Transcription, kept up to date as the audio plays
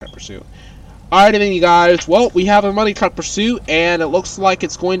pursuit. Alrighty then, you guys. Well, we have a money truck pursuit, and it looks like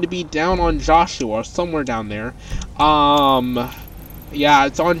it's going to be down on Joshua, somewhere down there. Yeah,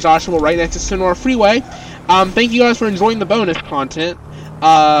 it's on Joshua, right next to Sonora Freeway. Thank you guys for enjoying the bonus content.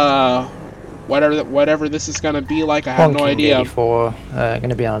 Whatever this is gonna be like, I have no idea. 84,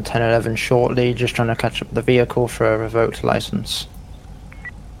 gonna be on 1011 shortly. Just trying to catch up the vehicle for a revoked license.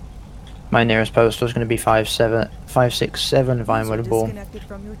 My nearest postal is gonna be 567 Vinewood Ball.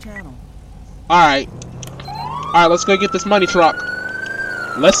 Alright, let's go get this money truck.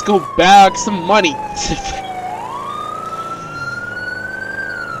 Let's go bag some money.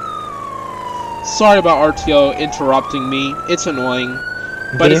 Sorry about RTO interrupting me. It's annoying.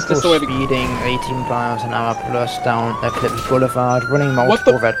 But it's just the way speeding 18 miles an hour plus down Eclipse Boulevard, running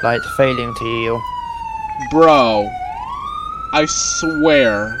multiple red lights, failing to yield. Bro, I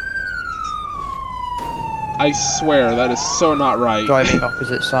swear that is so not right. Driving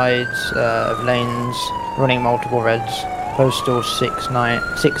opposite sides of lanes, running multiple reds. Postal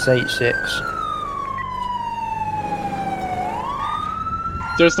 686.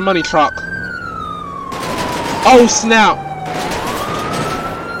 There's the money truck. Oh snap!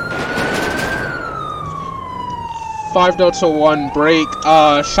 5 Delta 1 break.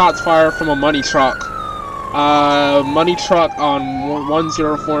 Shots fired from a money truck. Money truck on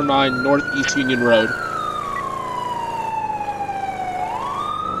 1049 Northeast Union Road.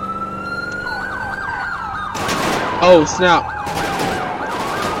 Oh snap!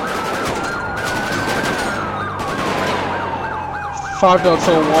 5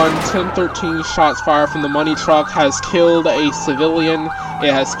 Delta 1, 1013 shots fired from the money truck has killed a civilian.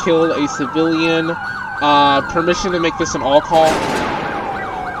 It has killed a civilian. Permission to make this an all call. 1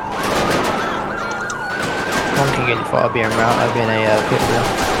 King 84, I'll be en route. I'll be in a pit wheel.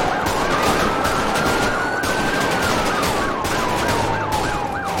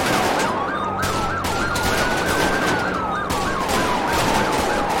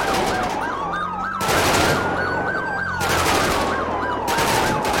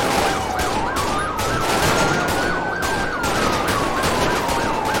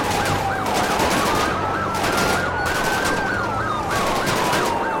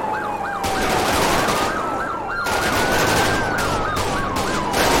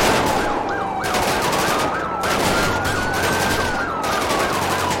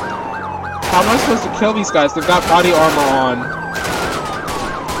 How am I supposed to kill these guys? They've got body armor on.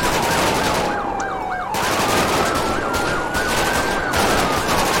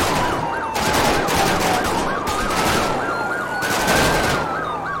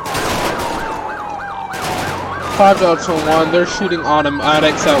 Five Delta 1, they're shooting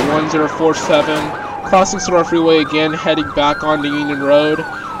automatics at 1047. Crossing Sonora Freeway again, heading back onto Union Road.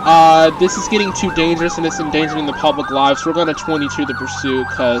 This is getting too dangerous and it's endangering the public lives. We're gonna 22 the pursuit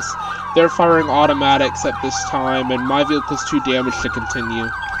because they're firing automatics at this time and my vehicle's too damaged to continue.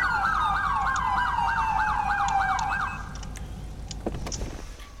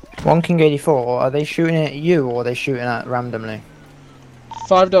 One King 84, are they shooting at you or are they shooting at randomly?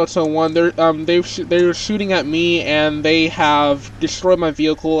 5 Delta 1, they're shooting at me and they have destroyed my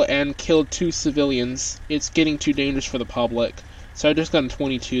vehicle and killed 2 civilians. It's getting too dangerous for the public. So I just got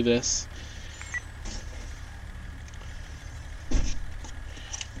 22 this.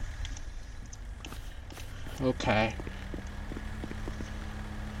 Okay.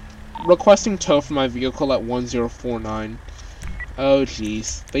 Requesting tow for my vehicle at 1049. Oh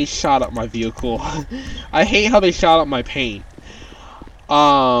jeez. They shot up my vehicle. I hate how they shot up my paint.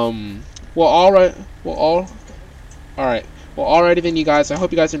 Alrighty then, you guys. I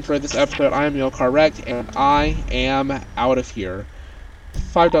hope you guys enjoyed this episode. I am YoCarWrecked, and I am out of here.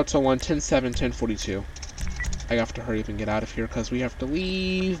 5 Delta 1, 10-7, 1042. I have to hurry up and get out of here because we have to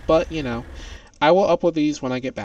leave, but, you know, I will upload these when I get back.